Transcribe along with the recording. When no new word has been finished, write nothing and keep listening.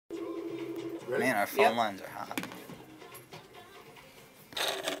Man, our phone lines are hot.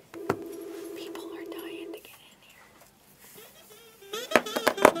 People are dying to get in here.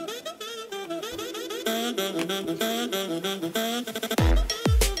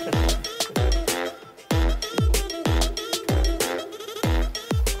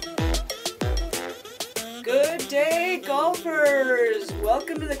 Good day, golfers!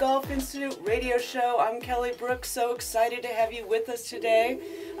 Welcome to the Golf Institute radio show. I'm Kelly Brooks. So excited to have you with us today.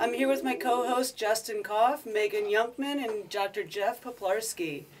 I'm here with my co-hosts Justin Koff, Megan Yunkman, and Dr. Jeff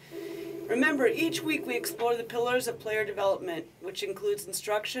Poplarski. Remember, each week we explore the pillars of player development, which includes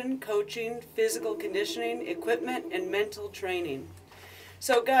instruction, coaching, physical conditioning, equipment, and mental training.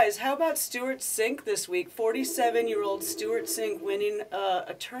 So guys, how about Stewart Cink this week? 47-year-old Stewart Cink winning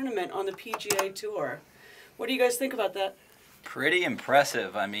a tournament on the PGA Tour. What do you guys think about that? Pretty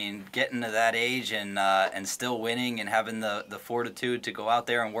impressive. I mean, getting to that age and still winning and having the fortitude to go out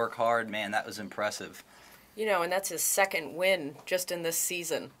there and work hard, man, that was impressive. You know, and that's his second win just in this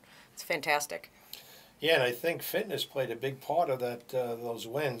season. It's fantastic. Yeah, and I think fitness played a big part of that those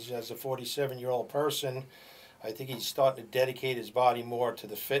wins. As a 47-year-old person, I think he's starting to dedicate his body more to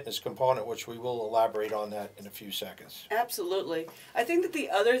the fitness component, which we will elaborate on that in a few seconds. Absolutely. I think that the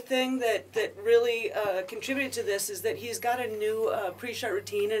other thing that really contributed to this is that he's got a new pre-shot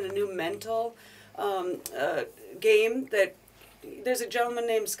routine and a new mental game. That there's a gentleman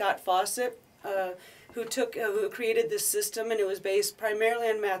named Scott Fawcett who created this system, and it was based primarily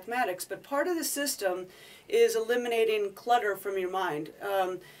on mathematics. But part of the system is eliminating clutter from your mind.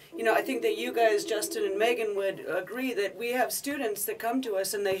 You know, I think that you guys, Justin and Megan, would agree that we have students that come to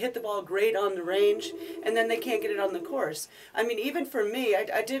us and they hit the ball great on the range and then they can't get it on the course. I mean, even for me,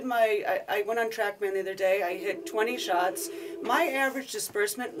 I went on TrackMan the other day, I hit 20 shots. My average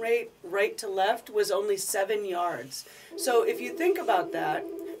disbursement rate right to left was only 7 yards. So if you think about that,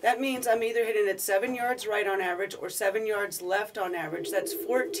 that means I'm either hitting it 7 yards right on average or 7 yards left on average. That's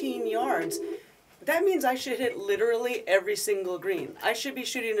 14 yards. That means I should hit literally every single green. I should be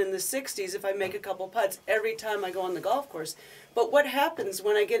shooting in the 60s if I make a couple putts every time I go on the golf course. But what happens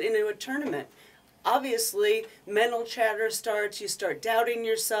when I get into a tournament? Obviously, mental chatter starts, you start doubting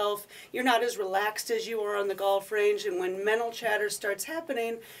yourself, you're not as relaxed as you are on the golf range, and when mental chatter starts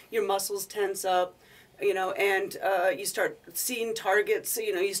happening, your muscles tense up, you know, and you start seeing targets,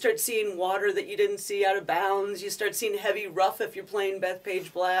 you know, you start seeing water that you didn't see out of bounds, you start seeing heavy rough if you're playing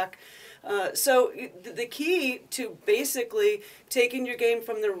Bethpage Black. So the key to basically taking your game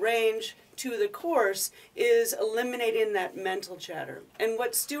from the range to the course is eliminating that mental chatter. And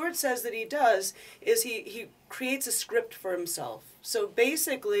what Stewart says that he does is he creates a script for himself. So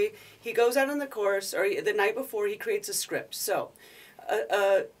basically, he goes out on the course, or the night before, he creates a script. So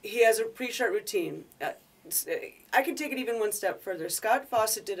he has a pre-shot routine. I can take it even one step further. Scott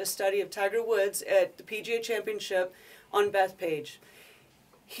Fawcett did a study of Tiger Woods at the PGA Championship on Bethpage.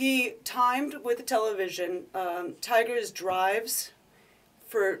 He timed with the television Tiger's drives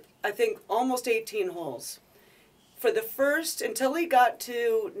for, I think, almost 18 holes. For the first, until he got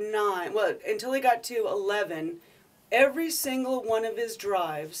to 11, every single one of his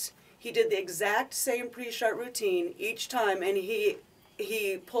drives, he did the exact same pre-shot routine each time, and he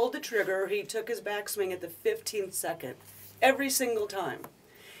pulled the trigger, he took his backswing at the 15th second, every single time.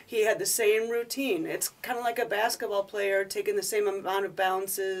 He had the same routine. It's kind of like a basketball player taking the same amount of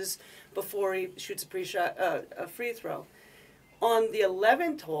bounces before he shoots a free throw. On the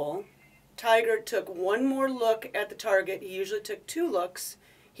 11th hole, Tiger took one more look at the target. He usually took 2 looks.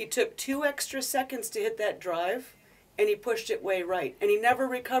 He took 2 extra seconds to hit that drive, and he pushed it way right. And he never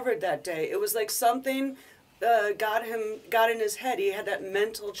recovered that day. It was like something got in his head. He had that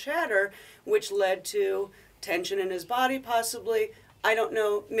mental chatter, which led to tension in his body, possibly. I don't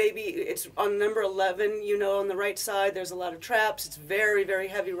know, maybe it's on number 11, you know, on the right side, there's a lot of traps. It's very, very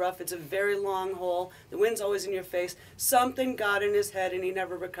heavy rough. It's a very long hole. The wind's always in your face. Something got in his head and he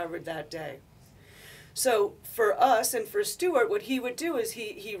never recovered that day. So for us and for Stewart, what he would do is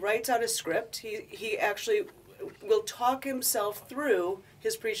he writes out a script. He actually will talk himself through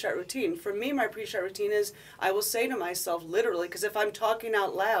his pre-shot routine. For me, my pre-shot routine is I will say to myself literally, because if I'm talking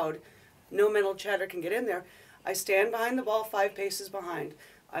out loud, no mental chatter can get in there. I stand behind the ball 5 paces behind.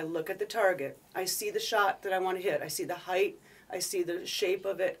 I look at the target. I see the shot that I want to hit. I see the height. I see the shape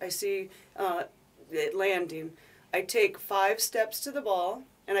of it. I see it landing. I take 5 steps to the ball,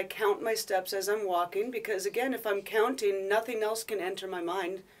 and I count my steps as I'm walking because, again, if I'm counting, nothing else can enter my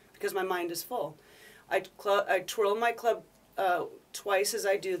mind because my mind is full. I twirl my club twice as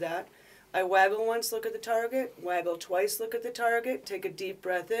I do that. I waggle once, look at the target. Waggle twice, look at the target. Take a deep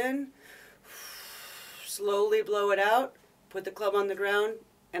breath in. Slowly blow it out, put the club on the ground,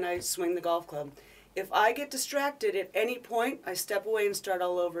 and I swing the golf club. If I get distracted at any point, I step away and start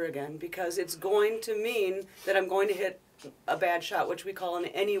all over again, because it's going to mean that I'm going to hit a bad shot, which we call an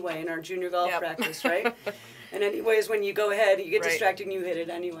anyway in our junior golf practice, right? And anyway is when you go ahead, you get distracted and you hit it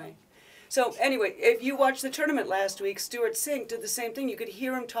anyway. So anyway, if you watched the tournament last week, Stuart Sink did the same thing. You could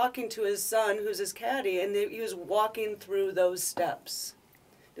hear him talking to his son, who's his caddy, and he was walking through those steps.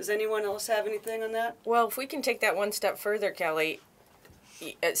 Does anyone else have anything on that? Well, if we can take that one step further, Kelly,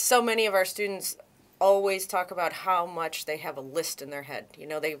 so many of our students always talk about how much they have a list in their head. You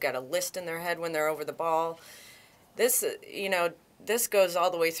know, they've got a list in their head when they're over the ball. This, you know, this goes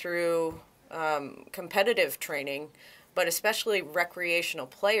all the way through competitive training, but especially recreational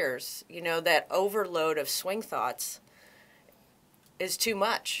players. You know, that overload of swing thoughts is too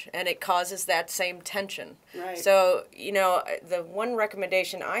much, and it causes that same tension. Right. So, you know, the one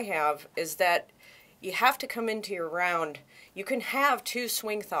recommendation I have is that you have to come into your round. You can have 2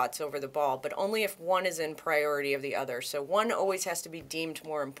 swing thoughts over the ball, but only if one is in priority of the other. So one always has to be deemed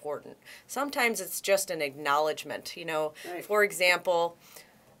more important. Sometimes it's just an acknowledgement. You know, for example,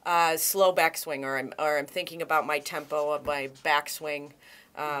 slow backswing, or I'm thinking about my tempo of my backswing.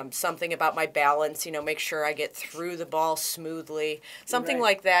 Something about my balance, you know, make sure I get through the ball smoothly. Something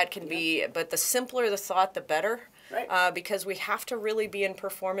like that can be, but the simpler the thought, the better. Right. Because we have to really be in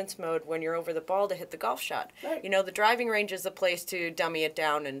performance mode when you're over the ball to hit the golf shot. Right. You know, the driving range is the place to dummy it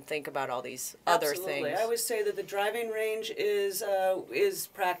down and think about all these other things. I always say that the driving range is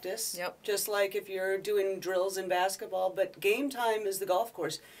practice. Yep. Just like if you're doing drills in basketball, but game time is the golf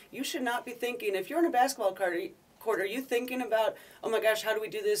course. You should not be thinking, if you're in a basketball court, are you thinking about, oh my gosh, how do we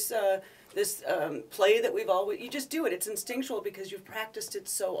do this play that we've always, you just do it. It's instinctual because you've practiced it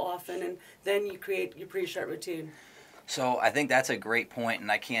so often, and then you create your pre-shot routine. So I think that's a great point,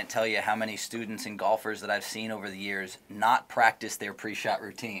 and I can't tell you how many students and golfers that I've seen over the years not practice their pre-shot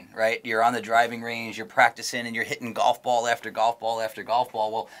routine, right? You're on the driving range, you're practicing, and you're hitting golf ball after golf ball after golf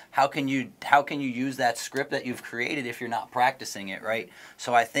ball. Well, how can you use that script that you've created if you're not practicing it, right?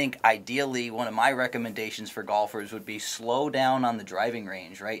 So I think ideally one of my recommendations for golfers would be slow down on the driving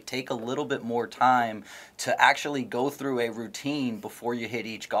range, right? Take a little bit more time to actually go through a routine before you hit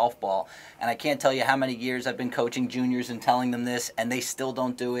each golf ball. And I can't tell you how many years I've been coaching juniors and telling them this, and they still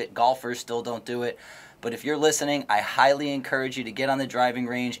don't do it. Golfers still don't do it. But if you're listening, I highly encourage you to get on the driving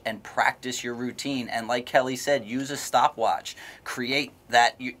range and practice your routine. And like Kelly said, use a stopwatch. Create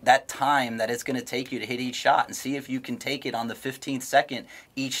that time that it's going to take you to hit each shot, and see if you can take it on the 15th second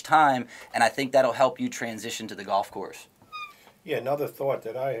each time. And I think that'll help you transition to the golf course. Yeah, another thought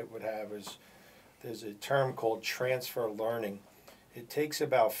that I would have is there's a term called transfer learning. It takes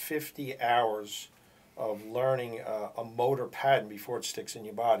about 50 hours of learning a motor pattern before it sticks in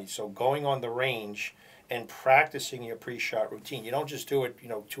your body. So going on the range and practicing your pre-shot routine. You don't just do it,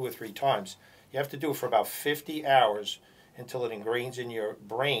 2 or 3 times. You have to do it for about 50 hours until it ingrains in your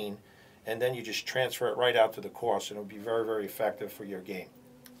brain, and then you just transfer it right out to the course, and it'll be very, very effective for your game.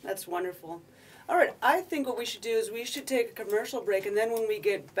 That's wonderful. All right, I think what we should do is we should take a commercial break, and then when we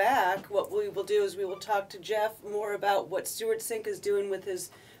get back, what we will do is we will talk to Jeff more about what Stuart Sink is doing with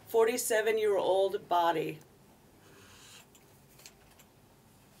his 47-year-old body.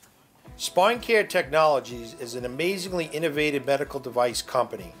 Spine Care Technologies is an amazingly innovative medical device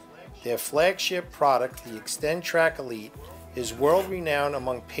company. Their flagship product, the XtendTrack Elite, is world-renowned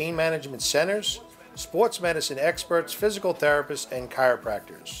among pain management centers, sports medicine experts, physical therapists, and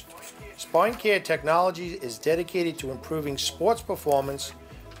chiropractors. Spine Care Technologies is dedicated to improving sports performance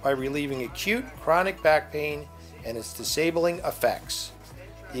by relieving acute, chronic back pain and its disabling effects.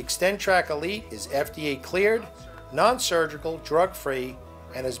 The XtendTrack Elite is FDA cleared, non-surgical, drug-free,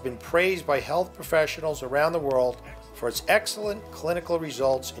 and has been praised by health professionals around the world for its excellent clinical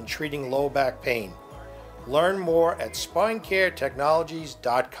results in treating low back pain. Learn more at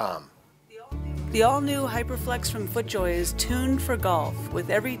spinecaretechnologies.com. The all-new Hyperflex from FootJoy is tuned for golf, with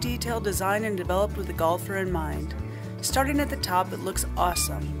every detail designed and developed with the golfer in mind. Starting at the top, it looks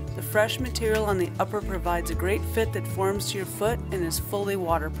awesome. The fresh material on the upper provides a great fit that forms to your foot and is fully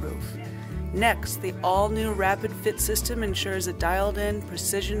waterproof. Next, the all-new Rapid Fit system ensures a dialed-in,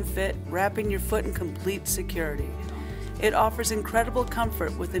 precision fit, wrapping your foot in complete security. It offers incredible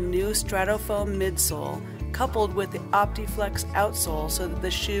comfort with a new Stratofoam midsole, coupled with the OptiFlex outsole so that the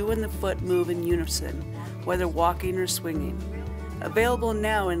shoe and the foot move in unison, whether walking or swinging. Available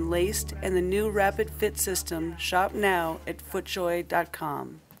now in laced and the new Rapid Fit system. Shop now at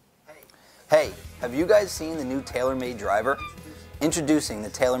footjoy.com. Hey, have you guys seen the new TaylorMade driver? Introducing the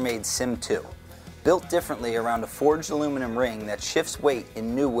TaylorMade Sim 2. Built differently around a forged aluminum ring that shifts weight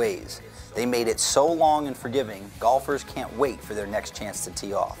in new ways. They made it so long and forgiving, golfers can't wait for their next chance to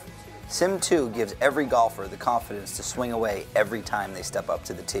tee off. Sim 2 gives every golfer the confidence to swing away every time they step up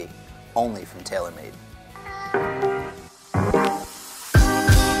to the tee, only from TaylorMade.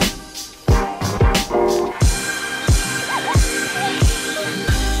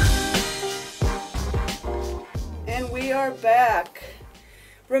 And we are back.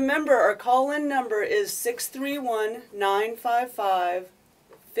 Remember, our call-in number is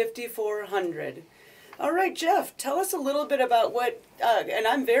 631-955-5400. All right, Jeff, tell us a little bit about what, and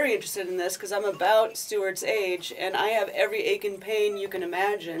I'm very interested in this because I'm about Stuart's age, and I have every ache and pain you can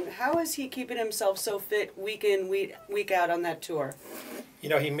imagine. How is he keeping himself so fit week in, week out on that tour? You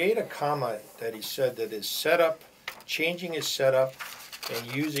know, he made a comment that he said that his setup, changing his setup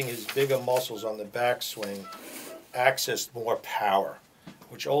and using his bigger muscles on the backswing accessed more power,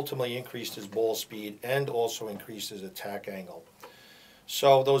 which ultimately increased his ball speed and also increased his attack angle.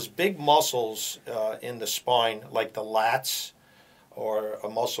 So those big muscles in the spine, like the lats, or a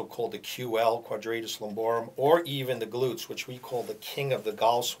muscle called the QL, quadratus lumborum, or even the glutes, which we call the king of the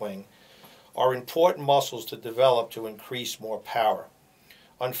golf swing, are important muscles to develop to increase more power.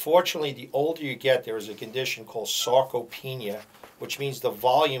 Unfortunately, the older you get, there is a condition called sarcopenia, which means the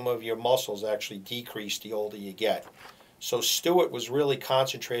volume of your muscles actually decrease the older you get. So Stuart was really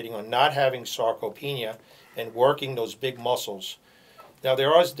concentrating on not having sarcopenia and working those big muscles. Now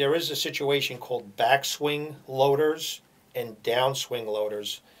there is a situation called backswing loaders and downswing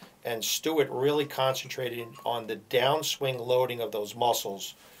loaders, and Stuart really concentrated on the downswing loading of those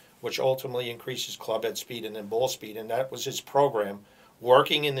muscles, which ultimately increases club head speed and then ball speed, and that was his program,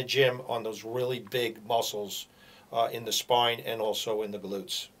 working in the gym on those really big muscles in the spine and also in the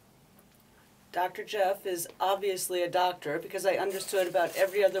glutes. Dr. Jeff is obviously a doctor because I understood about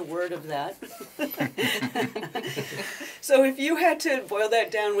every other word of that. So if you had to boil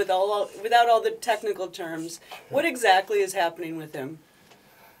that down without all the technical terms, what exactly is happening with him?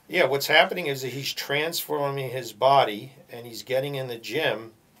 Yeah, what's happening is that he's transforming his body and he's getting in the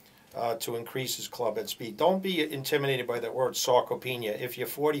gym to increase his club head speed. Don't be intimidated by that word sarcopenia. If you're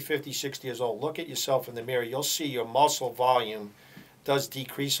 40, 50, 60 years old, look at yourself in the mirror. You'll see your muscle volume does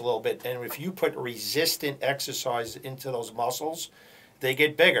decrease a little bit, and if you put resistant exercise into those muscles, they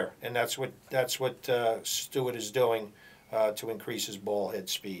get bigger, and that's what Stuart is doing to increase his ball head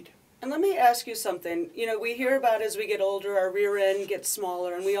speed. And let me ask you something. You know, we hear about as we get older, our rear end gets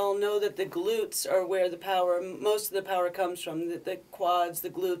smaller, and we all know that the glutes are where the power, most of the power comes from, the quads, the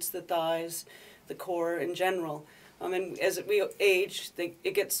glutes, the thighs, the core in general. And as we age,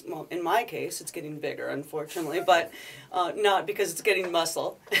 it gets, well, in my case, it's getting bigger, unfortunately, but not because it's getting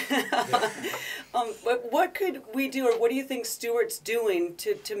muscle. But what could we do, or what do you think Stuart's doing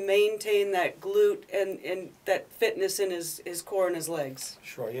to maintain that glute and that fitness in his core and his legs?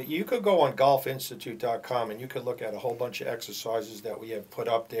 Sure. You could go on golfinstitute.com and you could look at a whole bunch of exercises that we have put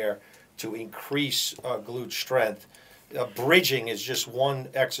up there to increase glute strength. Bridging is just one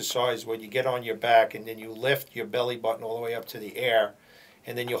exercise where you get on your back and then you lift your belly button all the way up to the air,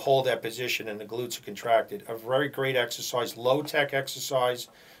 and then you hold that position and the glutes are contracted. A very great exercise, low-tech exercise,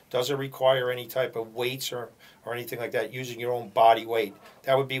 doesn't require any type of weights or anything like that, using your own body weight.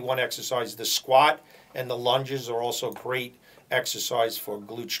 That would be one exercise. The squat and the lunges are also great exercise for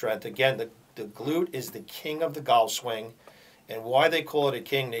glute strength. Again, the glute is the king of the golf swing, and why they call it a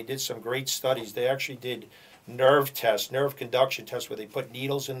king, they did some great studies. They actually did nerve conduction tests where they put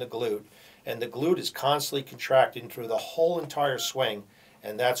needles in the glute, and the glute is constantly contracting through the whole entire swing,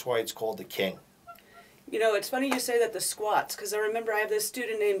 and that's why it's called the king. You know, it's funny you say that, the squats, because I remember I have this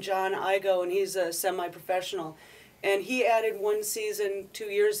student named John Igo, and he's a semi-professional, and he added one season 2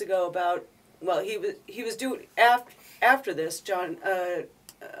 years ago about, well, he was doing after this, John,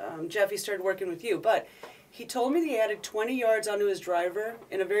 Jeff, he started working with you, but he told me that he added 20 yards onto his driver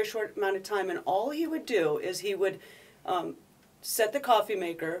in a very short amount of time, and all he would do is he would set the coffee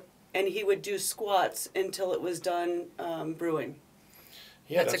maker, and he would do squats until it was done brewing.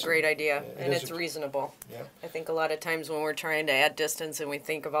 Yeah, that's a great idea, it and is it's reasonable. Yeah. I think a lot of times when we're trying to add distance and we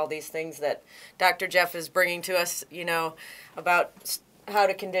think of all these things that Dr. Jeff is bringing to us, you know, about how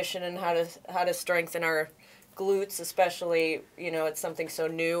to condition and how to strengthen our glutes, especially, you know, it's something so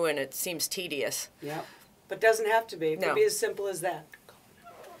new and it seems tedious. Yeah, but doesn't have to be. It No. can be as simple as that.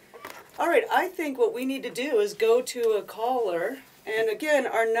 All right, I think what we need to do is go to a caller, and again,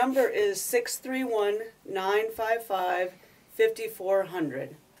 our number is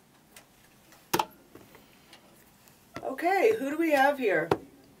 631-955-5400. Okay, who do we have here?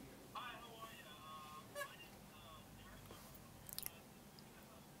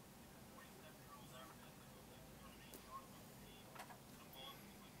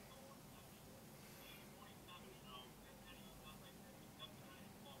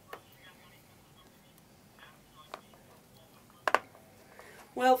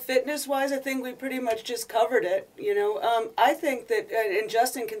 Well, fitness-wise, I think we pretty much just covered it. I think that, and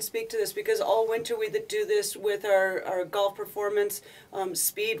Justin can speak to this because all winter we do this with our golf performance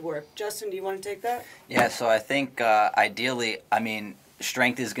speed work. Justin, do you want to take that? Yeah, so I think ideally,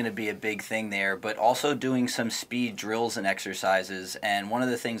 strength is going to be a big thing there, but also doing some speed drills and exercises. And one of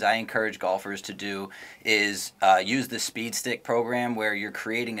the things I encourage golfers to do is use the Speed Stick program, where you're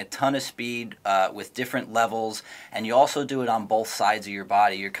creating a ton of speed with different levels, and you also do it on both sides of your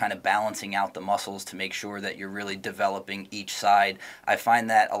body. You're kind of balancing out the muscles to make sure that you're really developing each side. I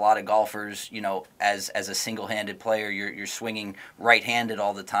find that a lot of golfers, as a single-handed player, you're swinging right-handed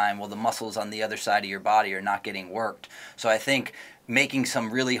all the time. Well, the muscles on the other side of your body are not getting worked. So I think making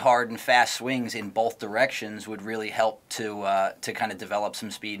some really hard and fast swings in both directions would really help to kind of develop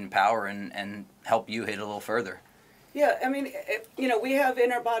some speed and power and help you hit a little further. Yeah, we have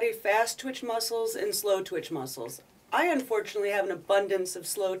in our body fast twitch muscles and slow twitch muscles. I unfortunately have an abundance of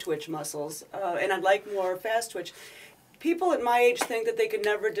slow twitch muscles, and I'd like more fast twitch. People at my age think that they could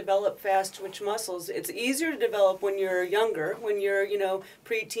never develop fast twitch muscles. It's easier to develop when you're younger, when you're,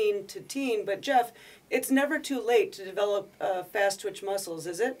 preteen to teen. But Jeff, it's never too late to develop fast twitch muscles,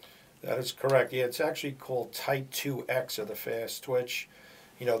 is it? That is correct. Yeah, it's actually called type 2X of the fast twitch.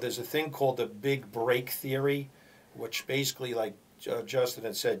 There's a thing called the big break theory, which basically, like Justin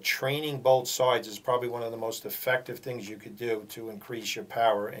had said, training both sides is probably one of the most effective things you could do to increase your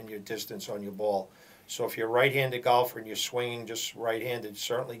power and your distance on your ball. So if you're a right-handed golfer and you're swinging just right-handed,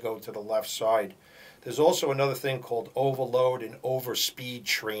 certainly go to the left side. There's also another thing called overload and overspeed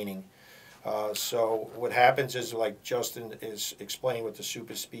training. So what happens is, like Justin is explaining with the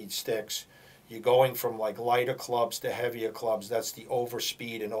super speed sticks, you're going from like lighter clubs to heavier clubs. That's the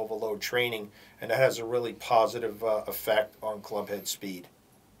overspeed and overload training, and that has a really positive effect on club head speed.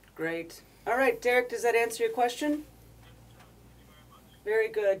 Great. All right, Derek, does that answer your question? Very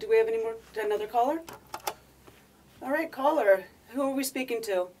good. Do we have another caller? All right, caller. Who are we speaking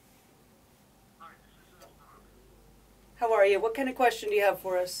to? How are you? What kind of question do you have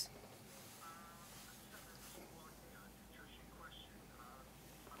for us?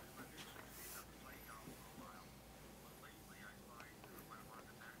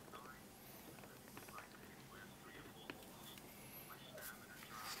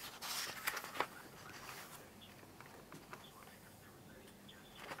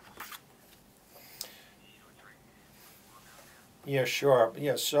 Yeah, sure.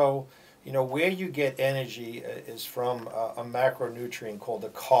 Yeah, so, where you get energy is from a macronutrient called a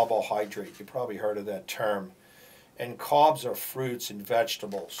carbohydrate. You probably heard of that term. And carbs are fruits and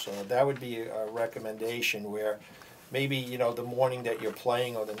vegetables. So that would be a recommendation where maybe, the morning that you're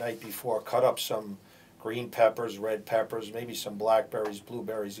playing or the night before, cut up some green peppers, red peppers, maybe some blackberries,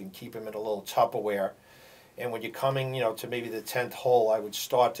 blueberries, and keep them in a little Tupperware. And when you're coming, to maybe the 10th hole, I would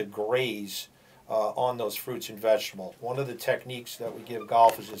start to graze on those fruits and vegetables. One of the techniques that we give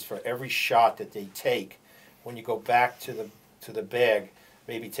golfers is for every shot that they take, when you go back to the bag,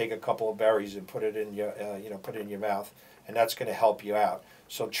 maybe take a couple of berries and put it in your mouth, and that's going to help you out.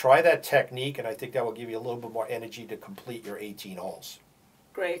 So try that technique, and I think that will give you a little bit more energy to complete your 18 holes.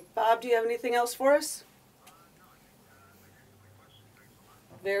 Great. Bob, do you have anything else for us?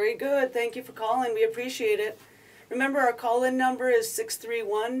 Very good. Thank you for calling. We appreciate it. Remember, our call-in number is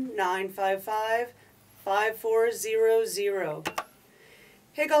 631-955-5400.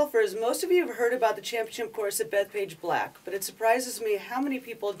 Hey golfers, most of you have heard about the championship course at Bethpage Black, but it surprises me how many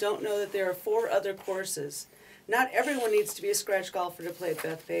people don't know that there are 4 other courses. Not everyone needs to be a scratch golfer to play at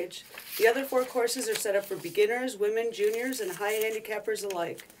Bethpage. The other 4 courses are set up for beginners, women, juniors, and high handicappers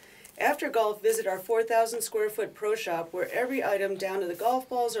alike. After golf, visit our 4,000 square foot pro shop where every item down to the golf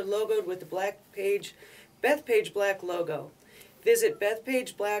balls are logoed with the Bethpage Black logo. Visit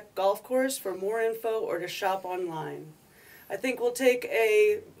Bethpage Black Golf Course for more info or to shop online. I think we'll take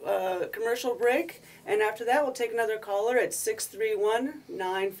a commercial break, and after that we'll take another caller at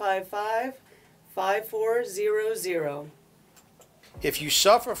 631-955-5400. If you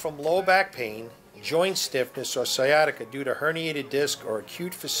suffer from low back pain, joint stiffness, or sciatica due to herniated disc or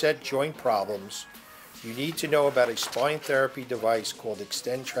acute facet joint problems, you need to know about a spine therapy device called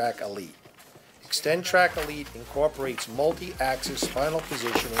ExtendTrack Elite. ExtendTrack Elite incorporates multi-axis spinal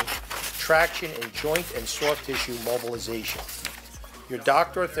positioning, traction, and joint and soft tissue mobilization. Your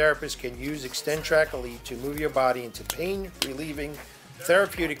doctor or therapist can use ExtendTrack Elite to move your body into pain-relieving,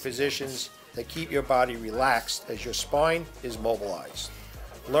 therapeutic positions that keep your body relaxed as your spine is mobilized.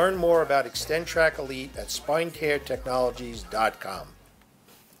 Learn more about ExtendTrack Elite at SpineCareTechnologies.com.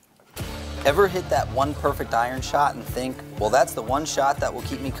 Ever hit that one perfect iron shot and think, well, that's the one shot that will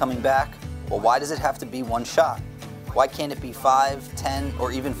keep me coming back? Well, why does it have to be one shot? Why can't it be 5, 10,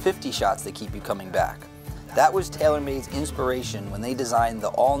 or even 50 shots that keep you coming back? That was TaylorMade's inspiration when they designed the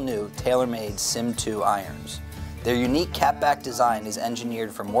all-new TaylorMade Sim 2 irons. Their unique cap-back design is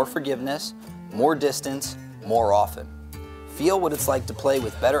engineered for more forgiveness, more distance, more often. Feel what it's like to play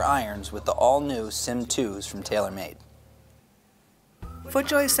with better irons with the all-new Sim 2s from TaylorMade.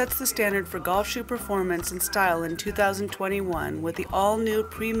 FootJoy sets the standard for golf shoe performance and style in 2021 with the all-new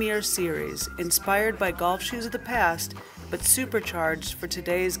Premier Series, inspired by golf shoes of the past, but supercharged for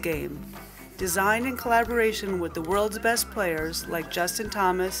today's game. Designed in collaboration with the world's best players like Justin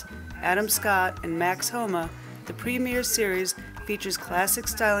Thomas, Adam Scott, and Max Homa, the Premier Series features classic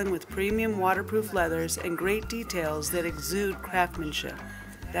styling with premium waterproof leathers and great details that exude craftsmanship.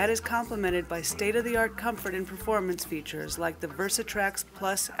 That is complemented by state-of-the-art comfort and performance features like the VersaTrax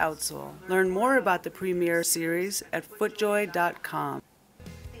Plus outsole. Learn more about the Premier Series at footjoy.com.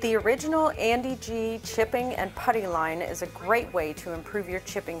 The original Andy G chipping and putting line is a great way to improve your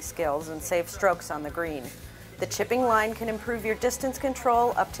chipping skills and save strokes on the green. The chipping line can improve your distance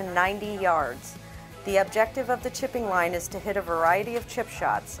control up to 90 yards. The objective of the chipping line is to hit a variety of chip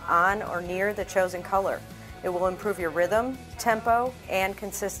shots on or near the chosen color. It will improve your rhythm, tempo, and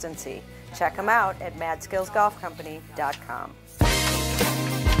consistency. Check them out at madskillsgolfcompany.com.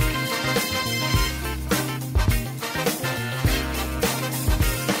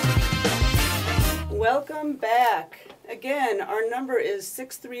 Welcome back. Again, our number is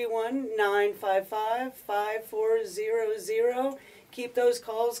 631-955-5400. Keep those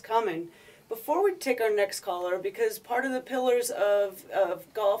calls coming. Before we take our next caller, because part of the pillars of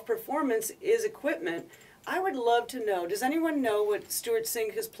golf performance is equipment, I would love to know, does anyone know what Stuart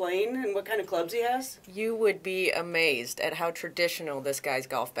Sink is playing and what kind of clubs he has? You would be amazed at how traditional this guy's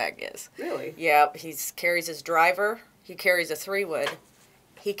golf bag is. Really? Yeah, he carries his driver, he carries a 3-wood,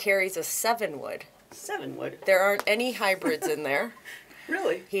 he carries a 7-wood. 7-wood? There aren't any hybrids in there.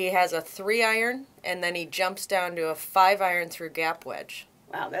 Really? He has a 3-iron, and then he jumps down to a 5-iron through gap wedge.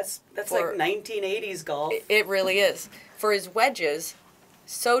 Wow, that's like 1980s golf. It really is. For his wedges,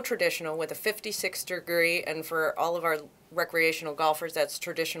 so traditional with a 56 degree, and for all of our recreational golfers, that's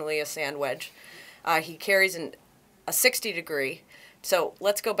traditionally a sand wedge. He carries a 60 degree. So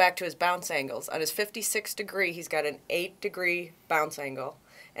let's go back to his bounce angles. On his 56 degree, he's got an 8-degree bounce angle.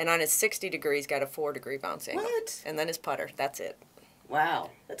 And on his 60 degree, he's got a 4-degree bounce angle. What? And then his putter. That's it. Wow,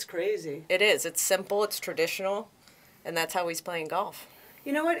 that's crazy. It is. It's simple. It's traditional. And that's how he's playing golf.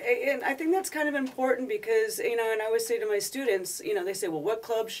 You know what, and I think that's kind of important because, and I always say to my students, they say, well, what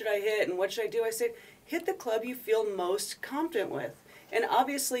club should I hit and what should I do? I say, hit the club you feel most confident with. And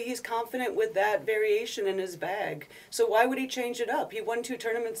obviously he's confident with that variation in his bag. So why would he change it up? He won 2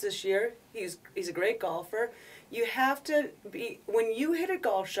 tournaments this year. He's a great golfer. You have to be, when you hit a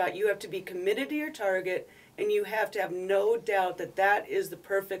golf shot, you have to be committed to your target, and you have to have no doubt that that is the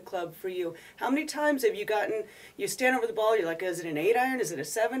perfect club for you. How many times have you stand over the ball, you're like, is it an 8-iron, is it a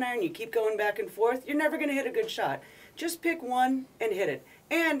 7-iron? You keep going back and forth. You're never going to hit a good shot. Just pick one and hit it.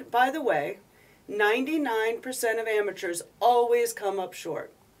 And by the way, 99% of amateurs always come up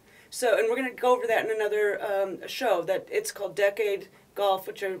short. So, and we're going to go over that in another show, that it's called Decade Golf,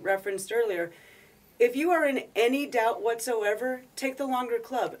 which I referenced earlier. If you are in any doubt whatsoever, take the longer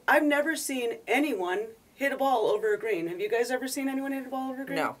club. I've never seen anyone hit a ball over a green. Have you guys ever seen anyone hit a ball over a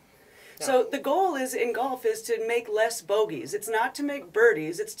green? No. So the goal is in golf is to make less bogeys. It's not to make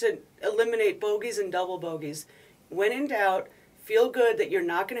birdies. It's to eliminate bogeys and double bogeys. When in doubt, feel good that you're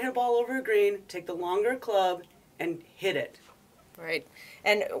not going to hit a ball over a green. Take the longer club and hit it. Right.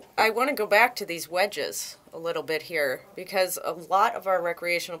 And I want to go back to these wedges a little bit here, because a lot of our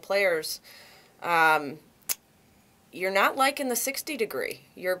recreational players, you're not liking the 60 degree.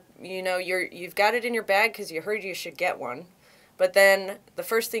 You've got it in your bag because you heard you should get one. But then the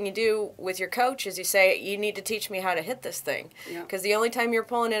first thing you do with your coach is you say, you need to teach me how to hit this thing. Because the only time you're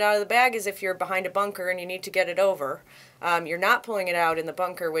pulling it out of the bag is if you're behind a bunker and you need to get it over. You're not pulling it out in the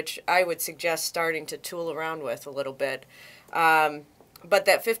bunker, which I would suggest starting to tool around with a little bit. But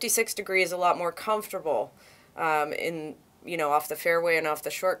that 56 degree is a lot more comfortable off the fairway and off the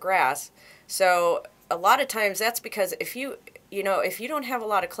short grass. So a lot of times that's because if you don't have a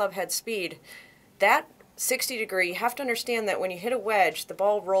lot of club head speed, that 60 degree, you have to understand that when you hit a wedge, the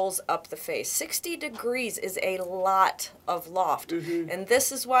ball rolls up the face. 60 degrees is a lot of loft. Mm-hmm. And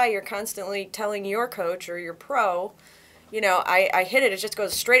this is why you're constantly telling your coach or your pro, I hit it, it just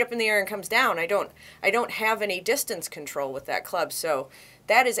goes straight up in the air and comes down. I don't have any distance control with that club. So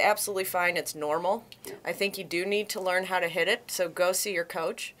that is absolutely fine. It's normal. I think you do need to learn how to hit it, so go see your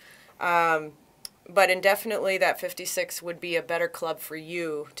coach. But indefinitely that 56 would be a better club for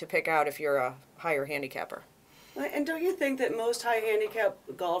you to pick out if you're a higher handicapper. And don't you think that most high handicap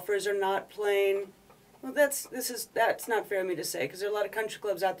golfers are not playing? Well, that's not fair of me to say, because there are a lot of country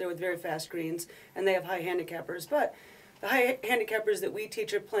clubs out there with very fast greens, and they have high handicappers. But the high handicappers that we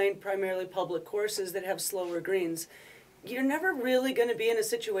teach are playing primarily public courses that have slower greens. You're never really going to be in a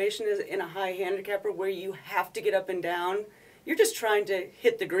situation in a high handicapper where you have to get up and down. You're just trying to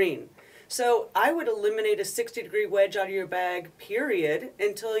hit the green. So I would eliminate a 60-degree wedge out of your bag, period,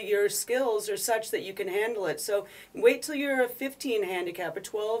 until your skills are such that you can handle it. So wait till you're a 15 handicap, a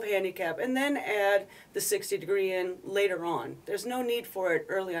 12 handicap, and then add the 60-degree in later on. There's no need for it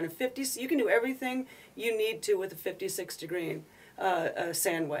early on. A 50, you can do everything you need to with a 56-degree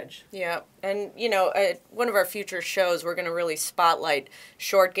sand wedge. Yeah, and one of our future shows, we're going to really spotlight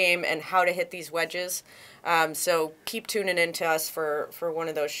short game and how to hit these wedges. So keep tuning in to us for one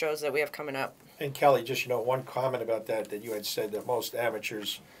of those shows that we have coming up. And Kelly, just one comment about that you had said that most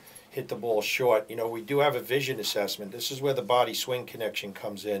amateurs hit the ball short. We do have a vision assessment. This is where the body swing connection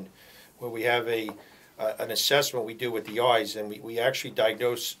comes in, where we have an assessment we do with the eyes, and we actually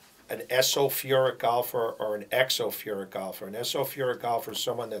diagnose an esophauric golfer or an exophauric golfer. An esophauric golfer is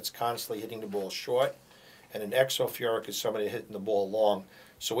someone that's constantly hitting the ball short, and an exophauric is somebody hitting the ball long.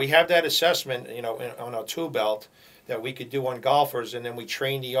 So we have that assessment, on our tool belt that we could do on golfers, and then we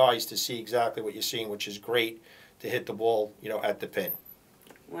train the eyes to see exactly what you're seeing, which is great to hit the ball, at the pin.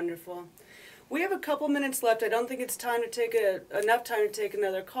 Wonderful. We have a couple minutes left. I don't think it's time to take enough time to take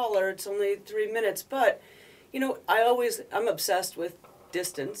another caller. It's only 3 minutes, but I'm obsessed with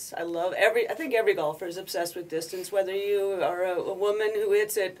distance. I think every golfer is obsessed with distance, whether you are a woman who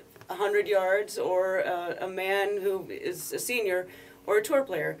hits it 100 yards or a man who is a senior or a tour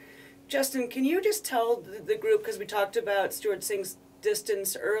player. Justin, can you just tell the group, because we talked about Stewart Singh's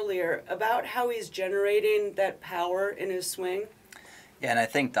distance earlier, about how he's generating that power in his swing? Yeah, and I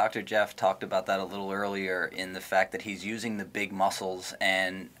think Dr. Jeff talked about that a little earlier in the fact that he's using the big muscles,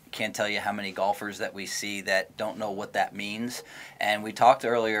 and can't tell you how many golfers that we see that don't know what that means. And we talked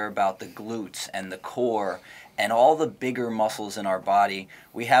earlier about the glutes and the core and all the bigger muscles in our body.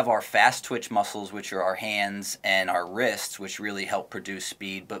 We have our fast twitch muscles, which are our hands, and our wrists, which really help produce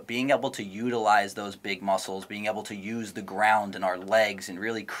speed. But being able to utilize those big muscles, being able to use the ground and our legs and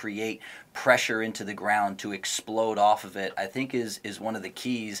really create pressure into the ground to explode off of it, I think is one of the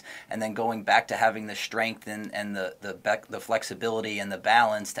keys. And then going back to having the strength and the flexibility and the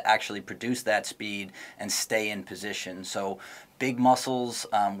balance to actually produce that speed and stay in position. So big muscles,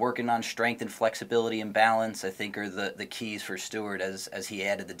 working on strength and flexibility and balance, I think are the keys for Stewart as he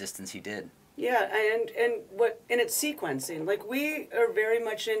added the distance he did. Yeah, and it's sequencing. Like, we are very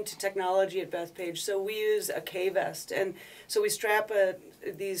much into technology at Bethpage, so we use a K-vest, and so we strap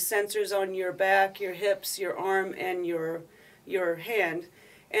these sensors on your back, your hips, your arm, and your hand.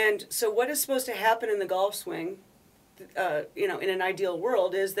 And so what is supposed to happen in the golf swing, in an ideal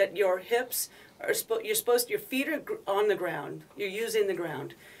world, is that your hips your feet are on the ground. You're using the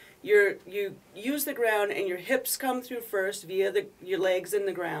ground. You use the ground, and your hips come through first via your legs in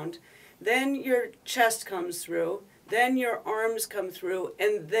the ground. Then your chest comes through. Then your arms come through,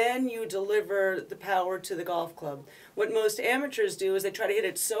 and then you deliver the power to the golf club. What most amateurs do is they try to hit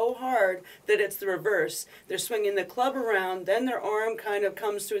it so hard that it's the reverse. They're swinging the club around, then their arm kind of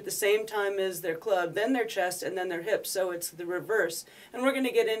comes through at the same time as their club, then their chest, and then their hips. So it's the reverse. And we're going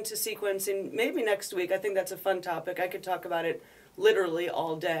to get into sequencing maybe next week. I think that's a fun topic. I could talk about it literally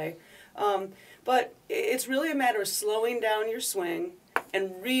all day. But it's really a matter of slowing down your swing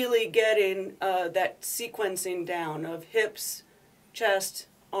and really getting that sequencing down of hips, chest,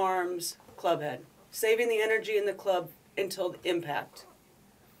 arms, club head. Saving the energy in the club until the impact.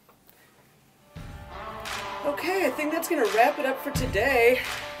 Okay, I think that's going to wrap it up for today.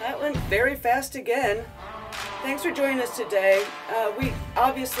 That went very fast again. Thanks for joining us today. We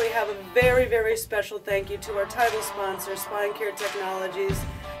obviously have a very, very special thank you to our title sponsor, Spine Care Technologies.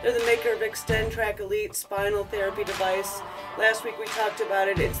 They're the maker of Extend Track Elite spinal therapy device. Last week we talked about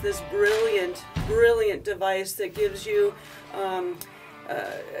it. It's this brilliant, brilliant device that gives you,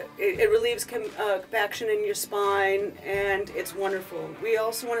 it relieves compaction in your spine, and it's wonderful. We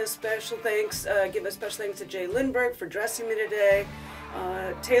also want to give a special thanks to Jay Lindbergh for dressing me today,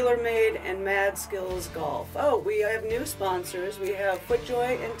 TaylorMade, and Mad Skills Golf. Oh, we have new sponsors. We have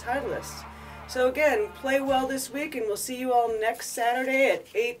FootJoy and Titleist. So again, play well this week, and we'll see you all next Saturday at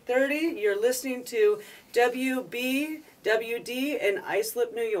 8:30. You're listening to WBWD in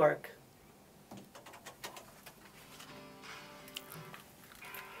Islip, New York.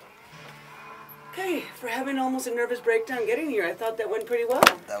 Okay, for having almost a nervous breakdown getting here, I thought that went pretty well.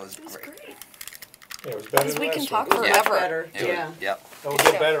 That was great. Yeah, it was better Because than we last can week. talk It was much forever. better. Yeah. Yep. That will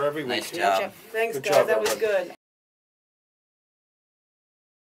get better every week. Nice job. Thanks, Good guys. job, That was everybody. good.